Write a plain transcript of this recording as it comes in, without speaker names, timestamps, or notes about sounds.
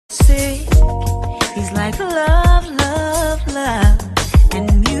music. He's like love, love, love,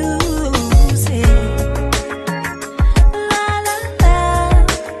 and music. La la la,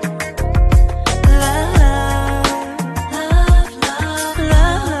 love, love,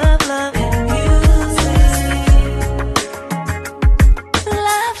 love, love, love, and music.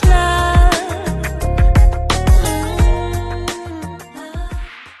 Love, love.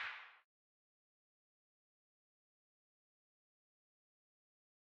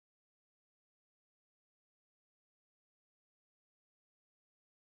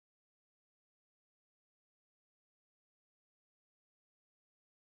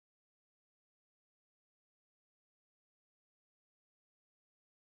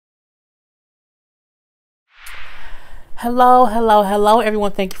 Hello, hello, hello,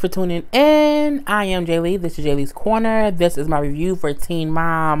 everyone. Thank you for tuning in. I am Jaylee. This is Jaylee's Corner. This is my review for Teen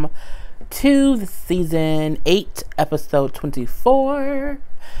Mom 2, season 8, episode 24.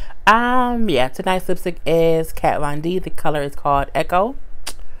 Tonight's lipstick is Kat Von D. The color is called Echo.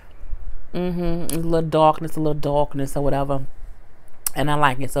 A little darkness or whatever. And I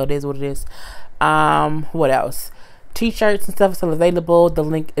like it, so it is what it is. What else? T-shirts and stuff are still available. The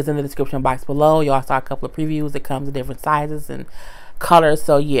link is in the description box below. Y'all saw a couple of previews. It comes in different sizes and colors.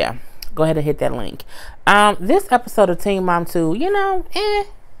 So yeah, go ahead and hit that link. This episode of Teen Mom 2,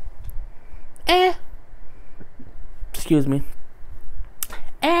 excuse me.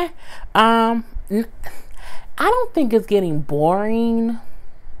 I don't think it's getting boring,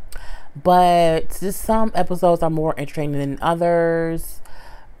 but just some episodes are more entertaining than others.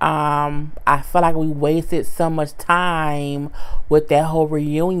 I feel like we wasted so much time with that whole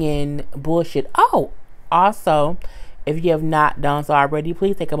reunion bullshit. Oh, also, if you have not done so already,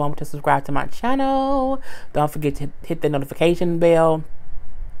 please take a moment to subscribe to my channel. Don't forget to hit the notification bell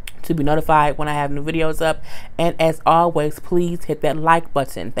to be notified when I have new videos up. And as always, please hit that like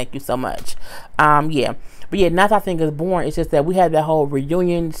button. Thank you so much. But yeah, not that I think it's boring. It's just that we had that whole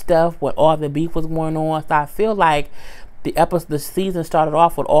reunion stuff when all the beef was going on. So I feel like the season started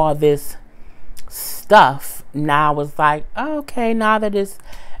off with all this stuff. Now it's like, okay, now that it's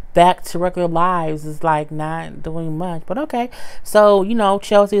back to regular lives, it's like not doing much, but okay. So,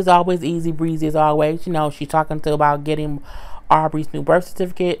 Chelsea is always easy breezy as always. She's talking about getting Aubrey's new birth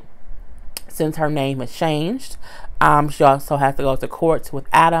certificate since her name has changed. She also has to go to court with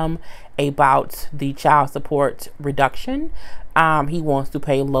Adam about the child support reduction. He wants to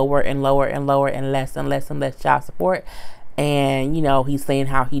pay lower and lower and lower and less and less and less child support. And, he's saying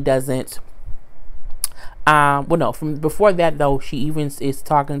how he doesn't, from before that though, she even is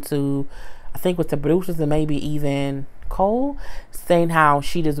talking to, I think with the producers and maybe even Cole, saying how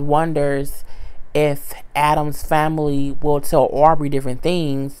she just wonders if Adam's family will tell Aubrey different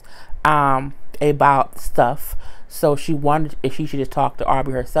things, about stuff. So she wondered if she should just talk to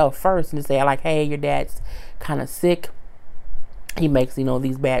Aubrey herself first and just say like, hey, your dad's kind of sick. He makes,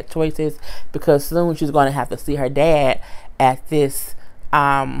 these bad choices, because soon she's going to have to see her dad at this,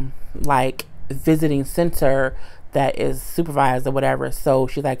 like visiting center that is supervised or whatever. So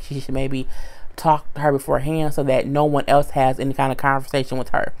she's like, she should maybe talk to her beforehand so that no one else has any kind of conversation with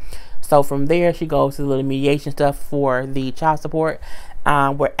her. So from there, she goes to the little mediation stuff for the child support,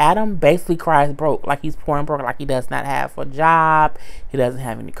 where Adam basically cries broke, like he's pouring broke, like he does not have a job, he doesn't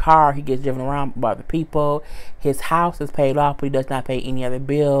have any car, he gets driven around by other people, his house is paid off, but he does not pay any other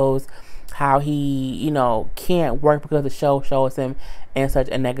bills, how he, can't work because the show shows him in such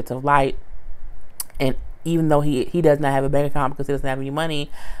a negative light, and even though he does not have a bank account because he doesn't have any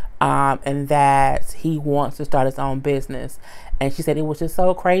money, and that he wants to start his own business. And she said it was just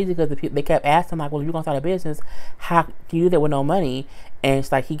so crazy because they kept asking like, well, if you're going to start a business, how can you do that with no money? And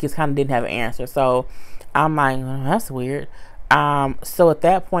it's like he just kind of didn't have an answer. So I'm like, that's weird. So at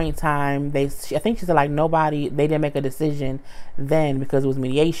that point in time, I think she said like they didn't make a decision then because it was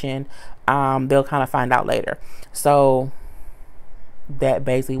mediation. They'll kind of find out later. So that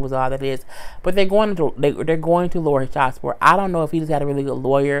basically was all that is. But they're going to lower his child support. I don't know if he just had a really good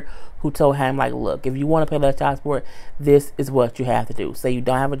lawyer who told him like, look, if you want to pay less child support, this is what you have to do. Say you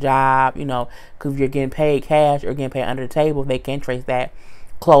don't have a job, because if you're getting paid cash or getting paid under the table, they can trace that.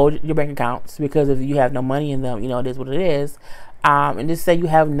 Close your bank accounts, because if you have no money in them, it is what it is. And just say you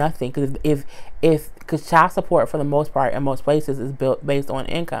have nothing, because because child support for the most part in most places is built based on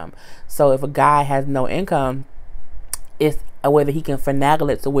income. So if a guy has no income, it's whether he can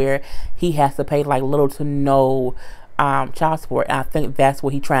finagle it to where he has to pay like little to no child support. And I think that's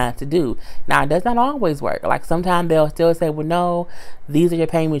what he's trying to do. Now, it does not always work. Like, sometimes they'll still say, well, no, these are your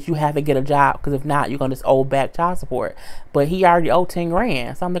payments. You have to get a job, because if not, you're going to just owe back child support. But he already owed 10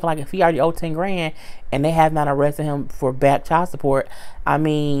 grand. So I'm thinking, like, if he already owed 10 grand and they have not arrested him for back child support, I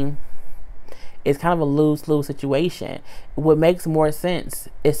mean, it's kind of a lose-lose situation. What makes more sense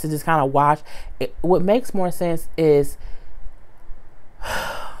is to just kind of watch. What makes more sense is,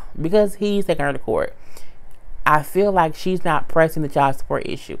 because he's taking her to court, I feel like she's not pressing the child support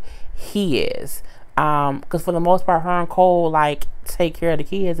issue. He is. Because for the most part, her and Cole, like, take care of the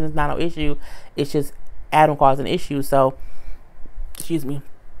kids, and it's not no issue. It's just Adam causing an issue. So, excuse me.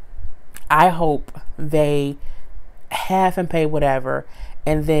 I hope they have him pay whatever,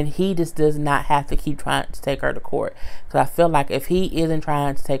 and then he just does not have to keep trying to take her to court. Because I feel like if he isn't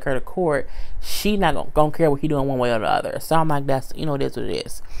trying to take her to court, she not gonna care what he doing one way or the other. So I'm like, that's, you know, it is what it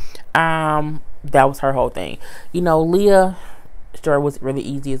is. That was her whole thing. You know, Leah's story was really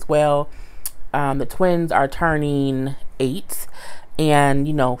easy as well. The twins are turning 8. And,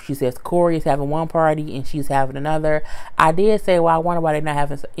 you know, she says Corey is having one party and she's having another. I did say, well, I wonder why they're not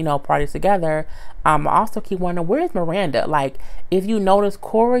having, you know, parties together. I also keep wondering, where's Miranda? Like, if you notice,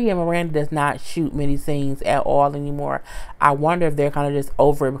 Corey and Miranda does not shoot many scenes at all anymore. I wonder if they're kind of just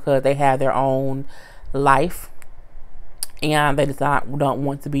over it because they have their own life. And they just don't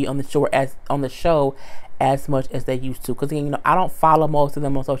want to be on the show as much as they used to. Because, you know, I don't follow most of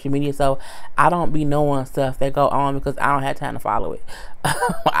them on social media, so I don't be knowing stuff that go on because I don't have time to follow it.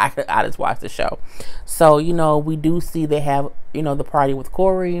 I just watch the show. So, you know, we do see they have, you know, the party with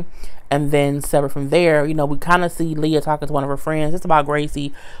Corey. And then separate from there, you know, we kind of see Leah talking to one of her friends. It's about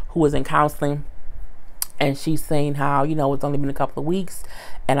Gracie, who was in counseling. And she's saying how, you know, it's only been a couple of weeks.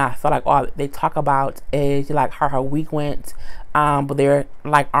 And I feel like all they talk about is like how her week went. But there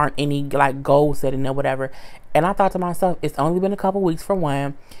like aren't any like goal setting or whatever. And I thought to myself, it's only been a couple of weeks for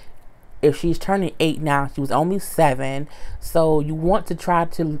one. If she's turning 8 now, she was only 7. So you want to try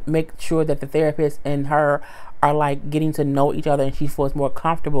to make sure that the therapist and her are like getting to know each other and she feels more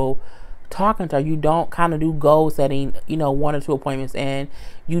comfortable talking to her. You don't kind of do goal setting, you know, 1 or 2 appointments, and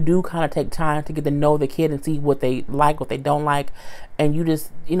you do kind of take time to get to know the kid and see what they like, what they don't like, and you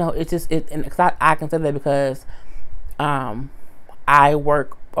just, you know, it's just and I can say that because I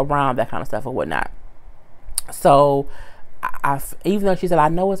work around that kind of stuff or whatnot. So even though she said, I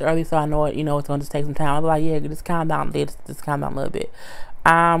know it's early, so I know it, you know, it's going to just take some time, I'll be like, yeah, just calm down, just calm down a little bit.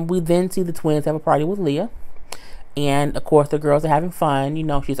 We then see the twins have a party with Leah. And, of course, the girls are having fun. You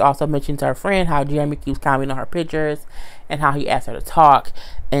know, she's also mentioned to her friend how Jeremy keeps commenting on her pictures and how he asked her to talk.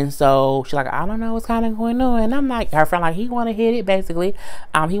 And so she's like, I don't know what's kind of going on. And I'm like, her friend, like, he want to hit it, basically.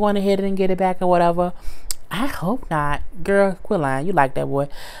 He want to hit it and get it back or whatever. I hope not. Girl, quit lying. You like that boy.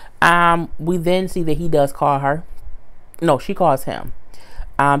 We then see that he does call her. No, she calls him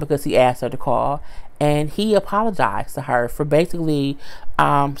because he asked her to call. And he apologized to her for basically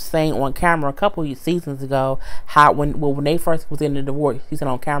saying on camera a couple of seasons ago how when they first was in the divorce, he said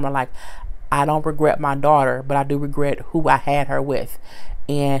on camera, like, I don't regret my daughter, but I do regret who I had her with.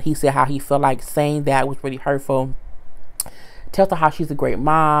 And he said how he felt like saying that was really hurtful. Tells her how she's a great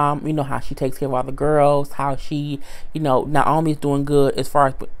mom, you know, how she takes care of all the girls, how she, you know, not only is doing good as far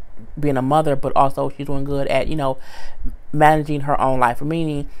as being a mother, but also she's doing good at, you know, managing her own life.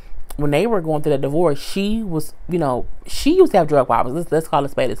 Meaning, when they were going through the divorce, she was, you know, she used to have drug problems. Let's call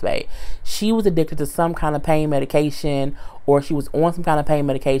it spade a spade. She was addicted to some kind of pain medication, or she was on some kind of pain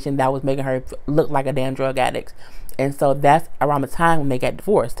medication that was making her look like a damn drug addict. And so that's around the time when they got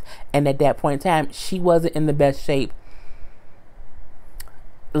divorced. And at that point in time, she wasn't in the best shape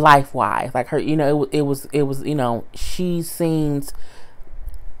life-wise. Like her, you know, it was, you know, she seems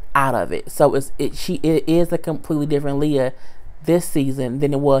out of it. So it is a completely different Leah this season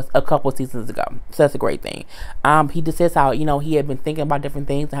than it was a couple of seasons ago. So that's a great thing. He just says how, you know, he had been thinking about different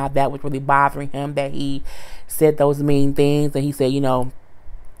things and how that was really bothering him, that he said those mean things. And he said, you know,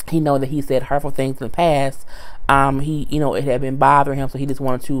 he know that he said hurtful things in the past. He, you know, it had been bothering him, so he just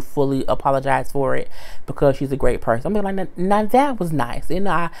wanted to fully apologize for it because she's a great person. I'm like, now that was nice. You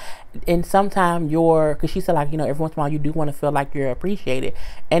know, and sometimes because she said, like, you know, every once in a while you do want to feel like you're appreciated.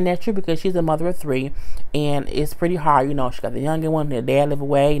 And that's true because she's a mother of 3 and it's pretty hard. You know, she got the younger one, their dad live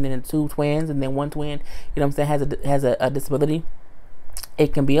away, and then the 2 twins, and then one twin, you know what I'm saying, has a disability.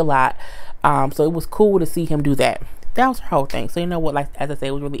 It can be a lot. So it was cool to see him do that. That was her whole thing. So, you know what, like, as I said,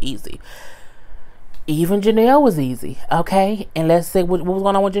 it was really easy. Even Janelle was easy, okay? And let's say what was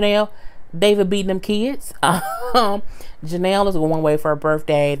going on with Janelle. David beating them kids. Janelle is going away for her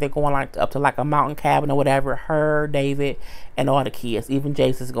birthday. They're going like up to like a mountain cabin or whatever. Her, David, and all the kids. Even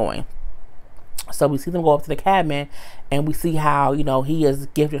Jace is going. So we see them go up to the cabin, and we see how, you know, he has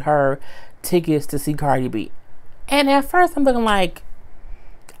gifted her tickets to see Cardi B. And at first I'm looking like,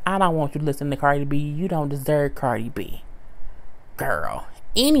 I don't want you to listen to Cardi B. You don't deserve Cardi B, girl.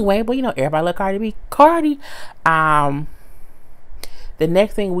 Anyway, but you know, everybody love Cardi B. Cardi. The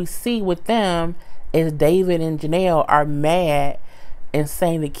next thing we see with them is David and Janelle are mad and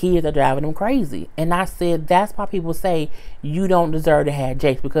saying the kids are driving them crazy. And I said, that's why people say you don't deserve to have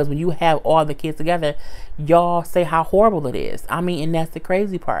Jace, because when you have all the kids together, y'all say how horrible it is. I mean, and that's the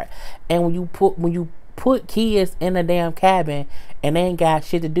crazy part. And when you put kids in a damn cabin and they ain't got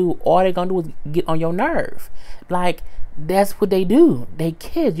shit to do, all they gonna do is get on your nerve. Like, that's what they do. They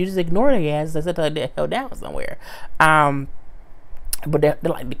kids. You just ignore their asses and sit the hell down somewhere. But they're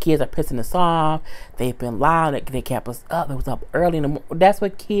like, the kids are pissing us off. They've been loud. They kept us up. It was up early in the morning. That's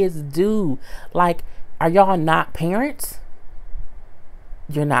what kids do. Like, are y'all not parents?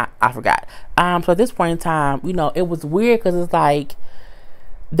 You're not. I forgot. So at this point in time, you know, it was weird because it's like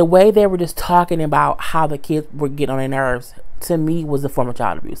the way they were just talking about how the kids were getting on their nerves, to me, was a form of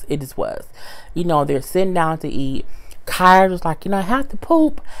child abuse. It just was. You know, they're sitting down to eat. Kyra was like, you know, I have to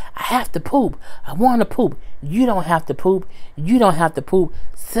poop. I have to poop. I want to poop. You don't have to poop. You don't have to poop.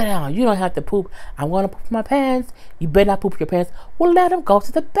 Sit down. You don't have to poop. I want to poop my pants. You better not poop your pants. Well, let them go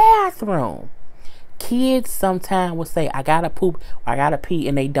to the bathroom. Kids sometimes will say, I gotta poop or I gotta pee,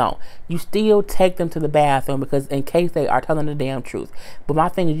 and they don't. You still take them to the bathroom because in case they are telling the damn truth. But my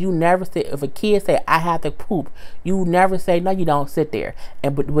thing is, you never say, if a kid say, I have to poop, you never say, no, you don't, sit there.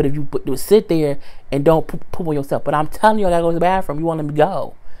 And but if you sit there and don't poop on yourself. But I'm telling you, I gotta go to the bathroom, you want them to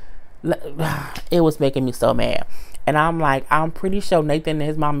go. It was making me so mad. And I'm like, I'm pretty sure Nathan and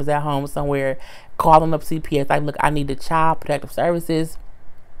his mom is at home somewhere calling up CPS like, look, I need the Child Protective Services.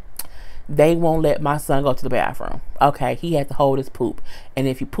 They won't let my son go to the bathroom. Okay, he has to hold his poop. And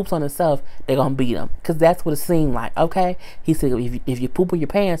if he poops on himself, they're going to beat him. Because that's what it seemed like, okay? He said, if you poop in your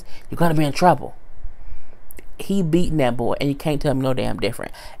pants, you're going to be in trouble. He beating that boy, and you can't tell me no damn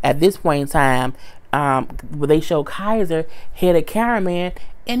different. At this point in time, where they show Kaiser hit a cameraman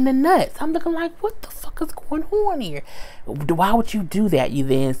in the nuts. I'm looking like, what the fuck is going on here? Why would you do that? You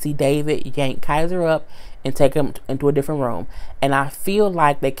then see David yank Kaiser up and take him into a different room. And I feel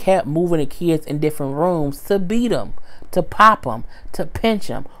like they kept moving the kids in different rooms to beat them, to pop them, to pinch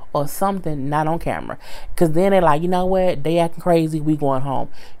them, or something not on camera. Because then they're like, you know what? They acting crazy. We going home.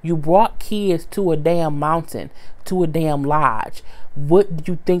 You brought kids to a damn mountain, to a damn lodge. What did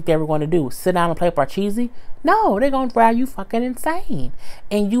you think they were going to do? Sit down and play Parcheesi? No, they're going to drive you fucking insane.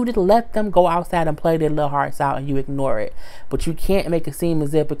 And you just let them go outside and play their little hearts out and you ignore it. But you can't make it seem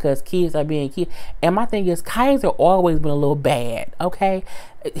as if because kids are being kids. And my thing is, Kaiser always been a little bad, okay?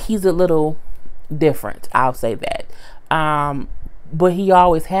 He's a little different, I'll say that. But he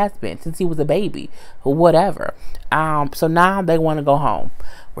always has been since he was a baby or whatever. So now they want to go home.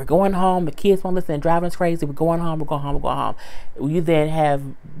 We're going home. The kids won't listen. Driving us crazy. We're going home. We're going home. We're going home. You then have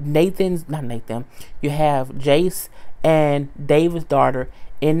you have Jace and David's daughter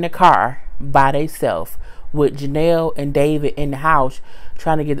in the car by themselves with Janelle and David in the house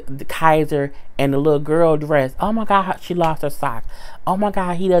trying to get the Kaiser and the little girl dressed. Oh my God, she lost her socks. Oh my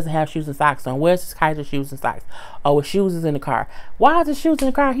God, he doesn't have shoes and socks on. Where's his Kaiser shoes and socks? Oh, his shoes is in the car. Why is his shoes in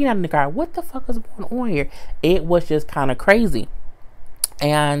the car? He not in the car. What the fuck is going on here? It was just kind of crazy.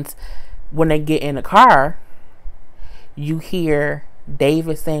 And when they get in the car, you hear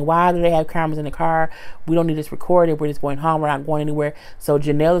David saying, why do they have cameras in the car? We don't need this recorded. We're just going home. We're not going anywhere. So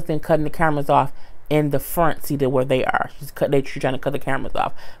Janelle is then cutting the cameras off in the front seat of where they are. She's trying to cut the cameras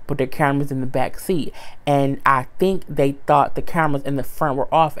off, but their cameras in the back seat. And I think they thought the cameras in the front were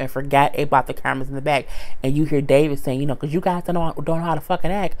off and forgot about the cameras in the back. And you hear David saying, you know, because you guys don't know how to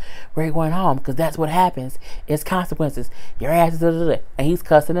fucking act, we're going home, because that's what happens. It's consequences. Your ass is da, da, da. And he's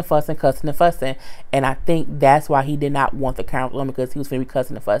cussing and fussing, cussing and fussing. And I think that's why he did not want the cameras on, because he was going to be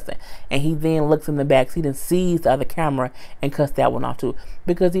cussing and fussing. And he then looks in the back seat and sees the other camera and cussed that one off too,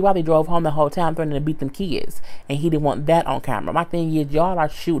 because he probably drove home the whole time threatening to beat them kids, and he didn't want that on camera. My thing is, y'all are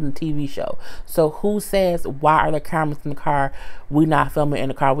shooting a TV show, so who says why are there cameras in the car? We not filming in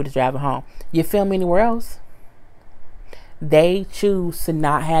the car, we just driving home. You film anywhere else? They choose to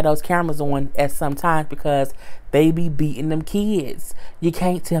not have those cameras on at some times because they be beating them kids. You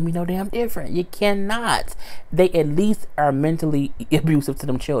can't tell me no damn different. You cannot. They at least are mentally abusive to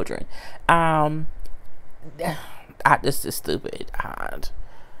them children. This is stupid.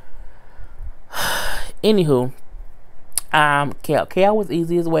 Anywho, Kale was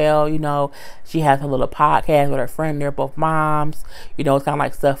easy as well. You know, she has her little podcast with her friend. They're both moms. You know, it's kind of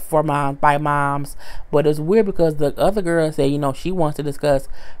like stuff for moms by moms. But it's weird because the other girl said, you know, she wants to discuss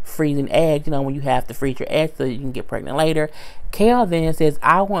freezing eggs. You know, when you have to freeze your eggs so you can get pregnant later. Kale then says,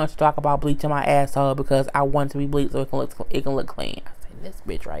 I want to talk about bleaching my asshole because I want to be bleached so it can look clean. I said, this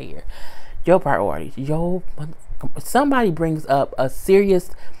bitch right here. Your priorities. Somebody brings up a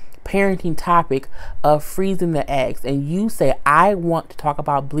serious parenting topic of freezing the eggs and you say I want to talk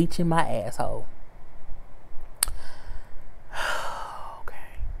about bleaching my asshole. Okay,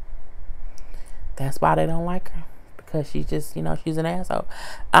 that's why they don't like her, because she's just, you know, she's an asshole.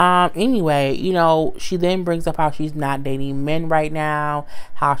 Anyway, you know, she then brings up how she's not dating men right now,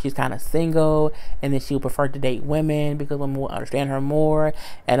 how she's kind of single, and then she would prefer to date women because women will understand her more,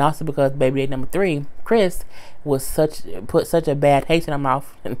 and also because baby date number 3, Chris, put such a bad taste in her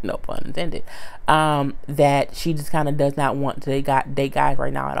mouth, no pun intended, that she just kind of does not want to date guys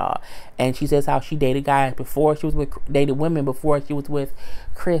right now at all. And she says how she dated guys before she was dated women before she was with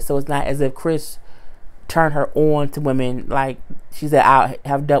Chris, so it's not as if Chris turn her on to women. Like she said, I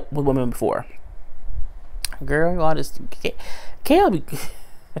have dealt with women before. Girl, all this Kale be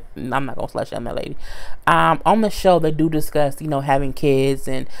I'm not gonna slush on that lady. On the show they do discuss, you know, having kids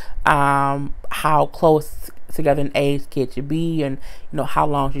and how close together in age kids should be, and you know, how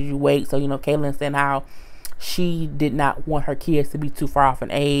long should you wait. So, you know, Caitlin said how she did not want her kids to be too far off in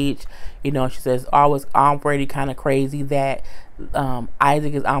age. You know, she says always already kind of crazy that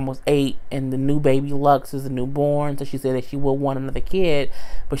Isaac is almost 8 and the new baby Lux is a newborn. So she said that she will want another kid,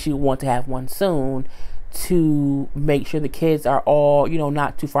 but she would want to have one soon to make sure the kids are all, you know,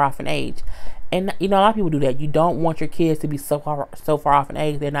 not too far off in age. And you know, a lot of people do that. You don't want your kids to be so far off in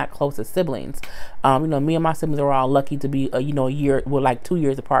age they're not close as siblings. You know, me and my siblings are all lucky to be you know, a year, we're like 2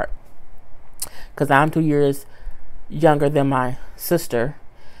 years apart, because I'm 2 years younger than my sister,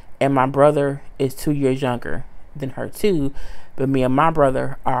 and my brother is 2 years younger than her too. But me and my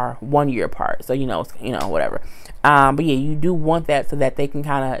brother are 1 year apart, so you know, whatever. But yeah, you do want that so that they can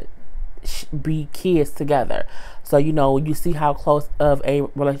kind of be kids together. So, you know, you see how close of a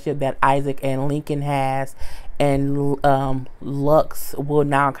relationship that Isaac and Lincoln has, and Lux will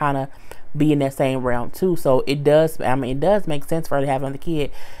now kind of be in that same realm too. So it does make sense for her to have another kid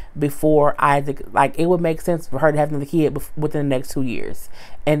before Isaac. Like, it would make sense for her to have another kid within the next 2 years,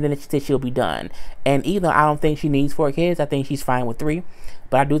 and then she said she'll be done. And even though I don't think she needs 4 kids, I think she's fine with 3.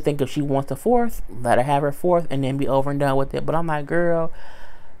 But I do think if she wants a 4th, let her have her 4th and then be over and done with it. But I'm like, girl,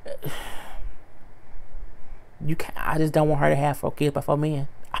 I just don't want her to have 4 kids by 4 men.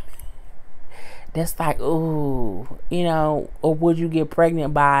 That's like, ooh, you know. Or would you get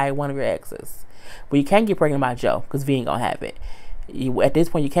pregnant by one of your exes? Well, you can't get pregnant by Joe because V ain't gonna have it. At this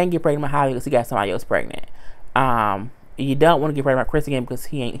point, you can't get pregnant by Holly because he got somebody else pregnant. You don't want to get pregnant by Chris again because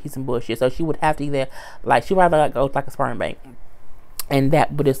he's some bullshit. So she would have to either, like, she would rather go like a sperm bank, and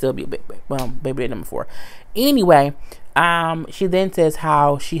that would still be baby number 4. Anyway, she then says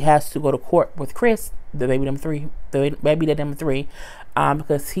how she has to go to court with Chris, the baby number 3,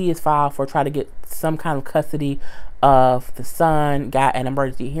 because he is filed for trying to get some kind of custody of the son. Got an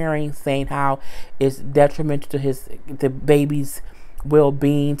emergency hearing saying how it's detrimental to the baby's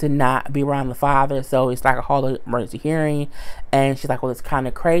well-being to not be around the father. So it's like a whole emergency hearing, and she's like, well, it's kind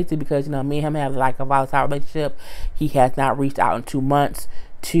of crazy because, you know, me and him have like a volatile relationship. He has not reached out in 2 months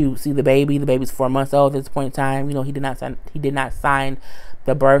to see the baby. The baby's 4 months old at this point in time. You know, he did not sign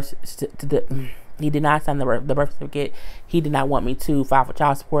the birth certificate. He did not want me to file for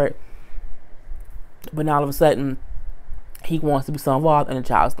child support, but now all of a sudden he wants to be so involved in a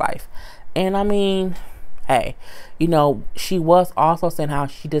child's life. And I mean, hey, you know, she was also saying how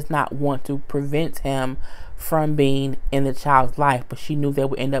she does not want to prevent him from being in the child's life, but she knew they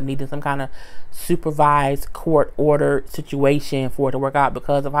would end up needing some kind of supervised court order situation for it to work out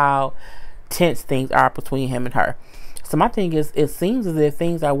because of how tense things are between him and her. So my thing is, it seems as if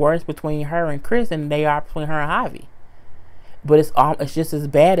things are worse between her and Chris than they are between her and Javi. But it's just as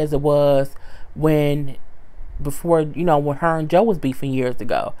bad as it was before, you know, when her and Joe was beefing years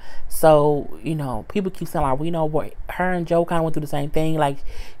ago. So, you know, people keep saying like, well, you know what, her and Joe kind of went through the same thing. Like,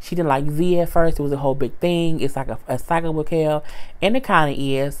 she didn't like V at first. It was a whole big thing. It's like a cycle with Kel, and it kind of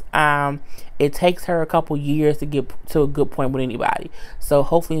is. It takes her a couple years to get to a good point with anybody. So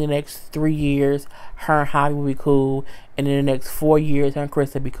hopefully in the next 3 years, her and Javi will be cool, and in the next 4 years, her and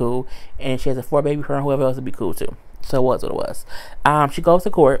Chris will be cool, and she has a 4 baby, her and whoever else will be cool too. So it was what it was. She goes to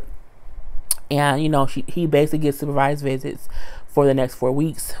court. And, you know, he basically gets supervised visits for the next 4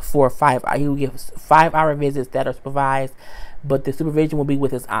 weeks for 5 hours. He will give 5-hour visits that are supervised, but the supervision will be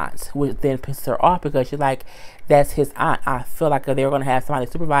with his aunt, which then pisses her off because she's like, that's his aunt. I feel like if they were going to have somebody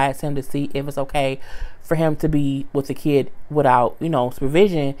supervise him to see if it's okay for him to be with the kid without,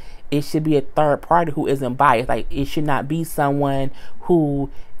 supervision, it should be a third party who isn't biased. Like, it should not be someone who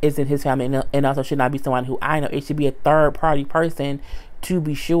isn't his family, and also should not be someone who I know. It should be a third party person to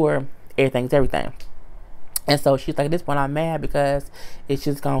be sure everything's everything. And so she's like, at this point, I'm mad because it's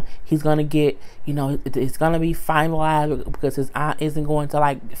just he's going to get, it's going to be finalized because his aunt isn't going to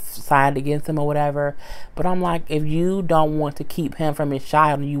like side against him or whatever. But I'm like, if you don't want to keep him from his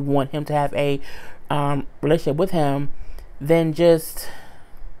child and you want him to have a relationship with him, then just,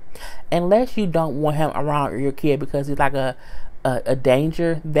 unless you don't want him around your kid because he's like a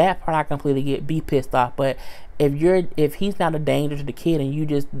danger, that part I completely be pissed off. But if he's not a danger to the kid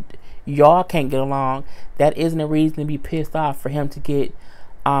and y'all can't get along, that isn't a reason to be pissed off for him to get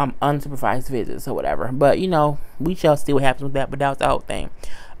unsupervised visits or whatever. But we shall see what happens with that. But that was the whole thing.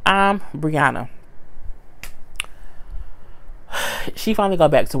 Brianna, she finally got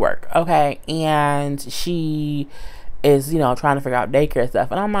back to work, okay, and she is trying to figure out daycare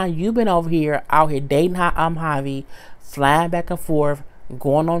stuff, and I'm like, you've been out here dating Javi, flying back and forth,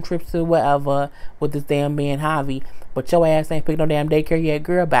 going on trips to wherever with this damn man Javi, but your ass ain't picking no damn daycare yet,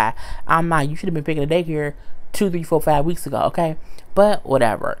 girl. Bye. I'm like, you should have been picking a daycare 2, 3, 4, 5 weeks ago, okay? But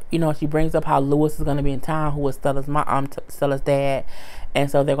whatever. She brings up how Lewis is gonna be in town, who was Stella's dad,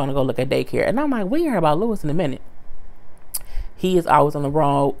 and so they're gonna go look at daycare. And I'm like, we heard about Lewis in a minute. He is always on the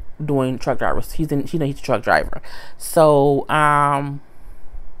road doing truck drivers. He's a truck driver. So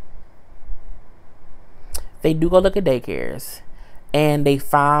they do go look at daycares, and they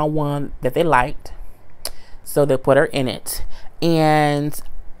found one that they liked, so they put her in it. And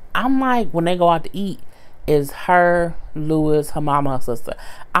I'm like, when they go out to eat, is her, Lewis, her mama, her sister.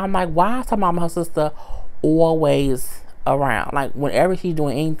 I'm like, why is her mama, her sister always around? Like, whenever she's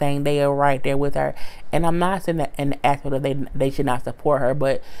doing anything, they are right there with her. And I'm not saying that in the aspect that they should not support her,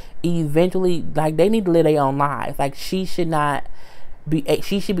 but eventually, like, they need to live their own lives. Like, she should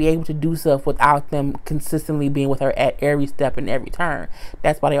be able to do stuff without them consistently being with her at every step and every turn.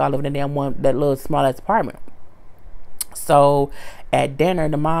 That's why they all live in that little small ass apartment. So at dinner,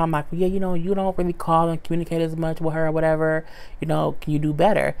 the mom like, yeah, you don't really call and communicate as much with her or whatever. Can you do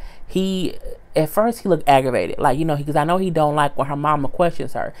better? At first he looked aggravated, like, because I know he don't like when her mama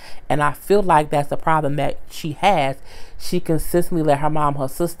questions her, and I feel like that's the problem that she has. She consistently let her mom, her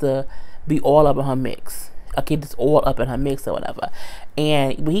sister, be all up in her mix. Okay, just all up in her mix or whatever.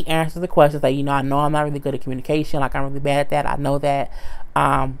 And when he answers the questions, like, I know I'm not really good at communication, like, I'm really bad at that, I know that.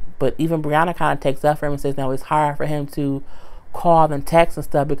 But even Brianna kind of takes up for him and says, no, it's hard for him to call and text and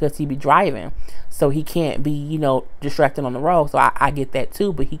stuff because he be driving, so he can't be distracted on the road. So I get that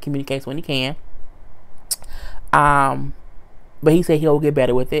too, but he communicates when he can. But he said he'll get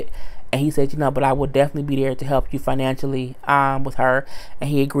better with it, and he said, but I will definitely be there to help you financially with her.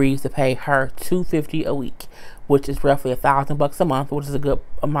 And he agrees to pay her $250 a week, which is roughly $1,000 a month, which is a good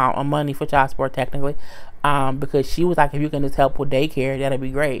amount of money for child support technically. Because she was like, if you can just help with daycare, that'd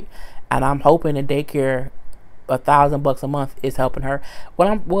be great. And I'm hoping the daycare, $1,000 a month is helping her.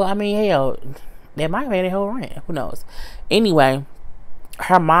 Hell, that might pay the whole rent. Who knows? Anyway,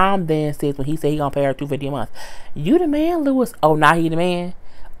 her mom then says, when he said he gonna pay her $250 a month, you the man, Lewis? Oh, now he the man?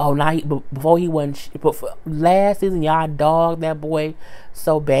 Oh, now before he wasn't. Last season, y'all dogged that boy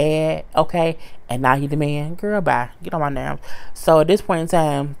so bad, okay? And now he the man? Girl, bye. Get on my nerves. So at this point in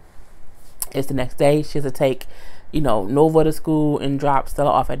time, it's the next day. She has to take, Nova to school and drop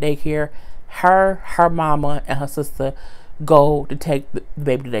Stella off at daycare. Her mama, and her sister go to take the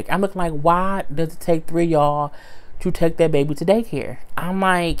baby to daycare. I'm looking like, why does it take 3 of y'all to take that baby to daycare? I'm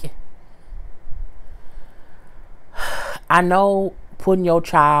like, I know putting your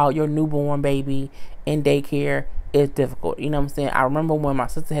child, your newborn baby, in daycare is difficult. You know what I'm saying? I remember when my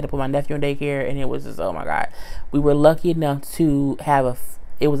sister had to put my nephew in daycare, and it was just, oh my God. We were lucky enough to have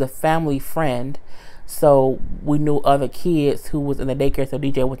it was a family friend, so we knew other kids who was in the daycare, so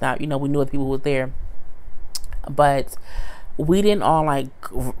DJ was not, we knew other people who was there. But we didn't all like,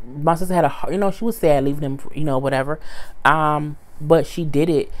 my sister had she was sad leaving him, whatever. But she did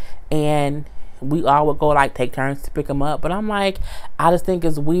it, and we all would go like take turns to pick him up. But I'm like, I just think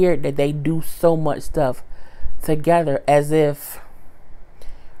it's weird that they do so much stuff together as if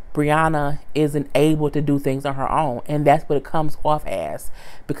Brianna isn't able to do things on her own, and that's what it comes off as,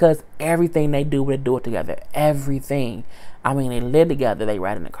 because everything they do it together. Everything. I mean, they live together, they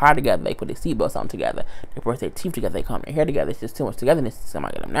ride in the car together, they put their seatbelts on together, they brush their teeth together, they comb their hair together. It's just too much togetherness to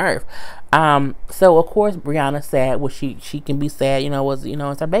somebody get a nerve. So of course Brianna's sad. Well, she can be sad,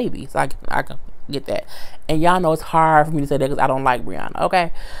 it's her baby. So I can get that. And y'all know it's hard for me to say that because I don't like Brianna.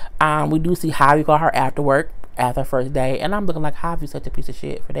 Okay. We do see Javi call her after work, after her first day, and I'm looking like, Javi's such a piece of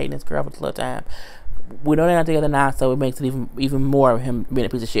shit for dating this girl for this little time. We know they're not together now, so it makes it even more of him being a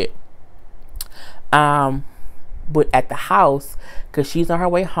piece of shit. But at the house, because she's on her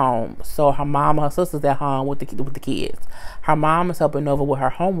way home, so her mom and her sister's at home with the kids. Her mom is helping Nova with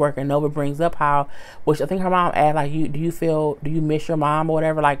her homework, and Nova brings up which I think her mom asked, like, do you miss your mom or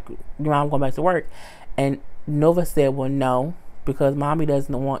whatever, like your mom going back to work? And Nova said, well, no, because mommy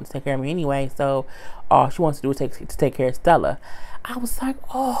doesn't want to take care of me anyway, so all she wants to do is take care of Stella. I was like,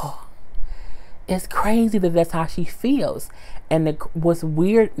 oh, it's crazy that's how she feels. And what's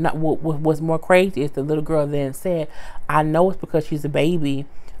weird, what's more crazy is the little girl then said, I know it's because she's a baby,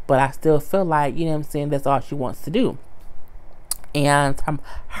 but I still feel like, you know what I'm saying, that's all she wants to do. And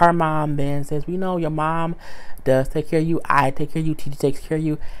her mom then says, your mom does take care of you, I take care of you, Titi takes care of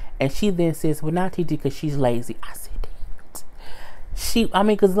you. And she then says, well, not Titi because she's lazy. I said,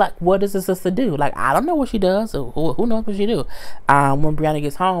 because like, what does the sister do? Like, I don't know what she does. Or who knows what she do? When Brianna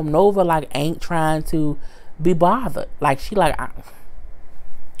gets home, Nova like ain't trying to be bothered. Like, she like,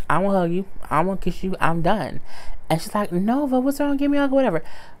 I won't hug you, I won't kiss you, I'm done. And she's like, Nova, what's wrong? Give me a hug, whatever.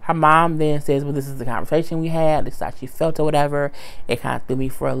 Her mom then says, well, this is the conversation we had. This is how she felt or whatever. It kind of threw me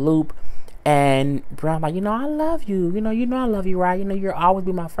for a loop. And Brianna's like, I love you. I love you, right? You'll always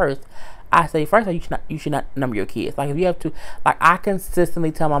be my first. I say, first of all, you should not number your kids. Like, if you have to, like, I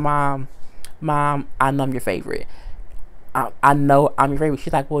consistently tell my mom, I know I'm your favorite. I know I'm your favorite.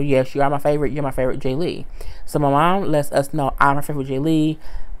 She's like, well, yes, you are my favorite. You're my favorite, Jay Lee. So my mom lets us know I'm her favorite, Jay Lee.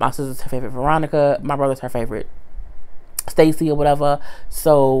 My sister's her favorite, Veronica. My brother's her favorite, Stacy or whatever.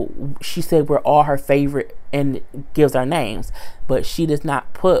 So she said we're all her favorite and gives our names, but she does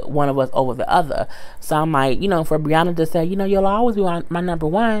not put one of us over the other. So I'm like, for Brianna to say, you'll always be my number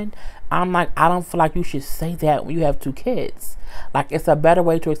one, I'm like, I don't feel like you should say that when you have two kids. Like, it's a better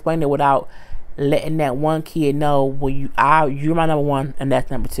way to explain it without letting that one kid know, well, you're my number one and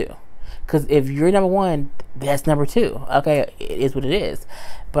that's number two. Because if you're number one, that's number two. Okay, it is what it is.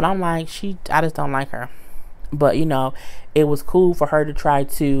 But I'm like, I just don't like her. But it was cool for her to try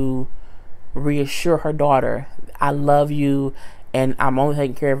to reassure her daughter, I love you, and I'm only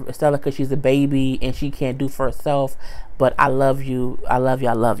taking care of Stella because she's a baby and she can't do for herself, but I love you, I love you,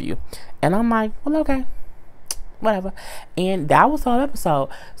 I love you. And I'm like, well, okay, whatever. And that was the whole episode.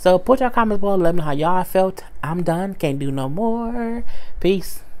 So put your comments below, let me know how y'all felt. I'm done, can't do no more.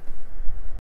 Peace.